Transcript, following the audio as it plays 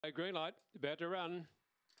Green light, about to run.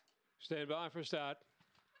 Stand by for a start.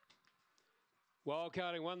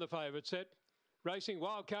 Wildcarding won the favourite set. Racing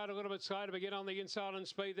Wildcard a little bit slow to begin on the inside and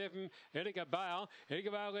speed there from Etika Bale.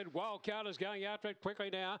 Etika Bale led. Wildcard is going after it quickly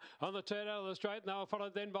now on the turn out of the straight. And they were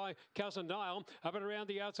followed then by Cousin Niall. Up and around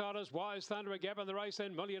the outsiders, Wise Thunder, a gap in the race.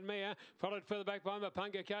 Then Million Mea followed further back by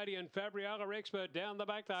Mapunga Katie and Fabriola Expert down the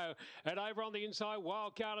back though. And over on the inside,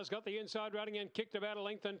 Wildcard has got the inside running and kicked about a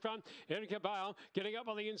length in front. Etika Bale getting up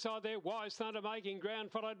on the inside there. Wise Thunder making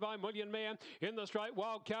ground, followed by Million Mea in the straight.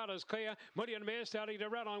 Wildcard is clear. Million Mea starting to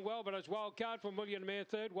run on well, but it's Wildcard from Million Mea,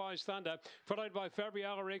 third Wise Thunder, followed by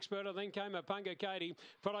Fabriola Expert, and then came Mapunga Katie,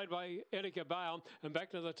 followed by Etika Bale, and back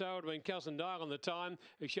to the tail between Cousin Dial, and the time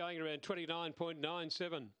is showing around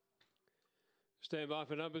 29.97. Stand by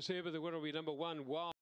for numbers here, but the winner will be number 1, Wild.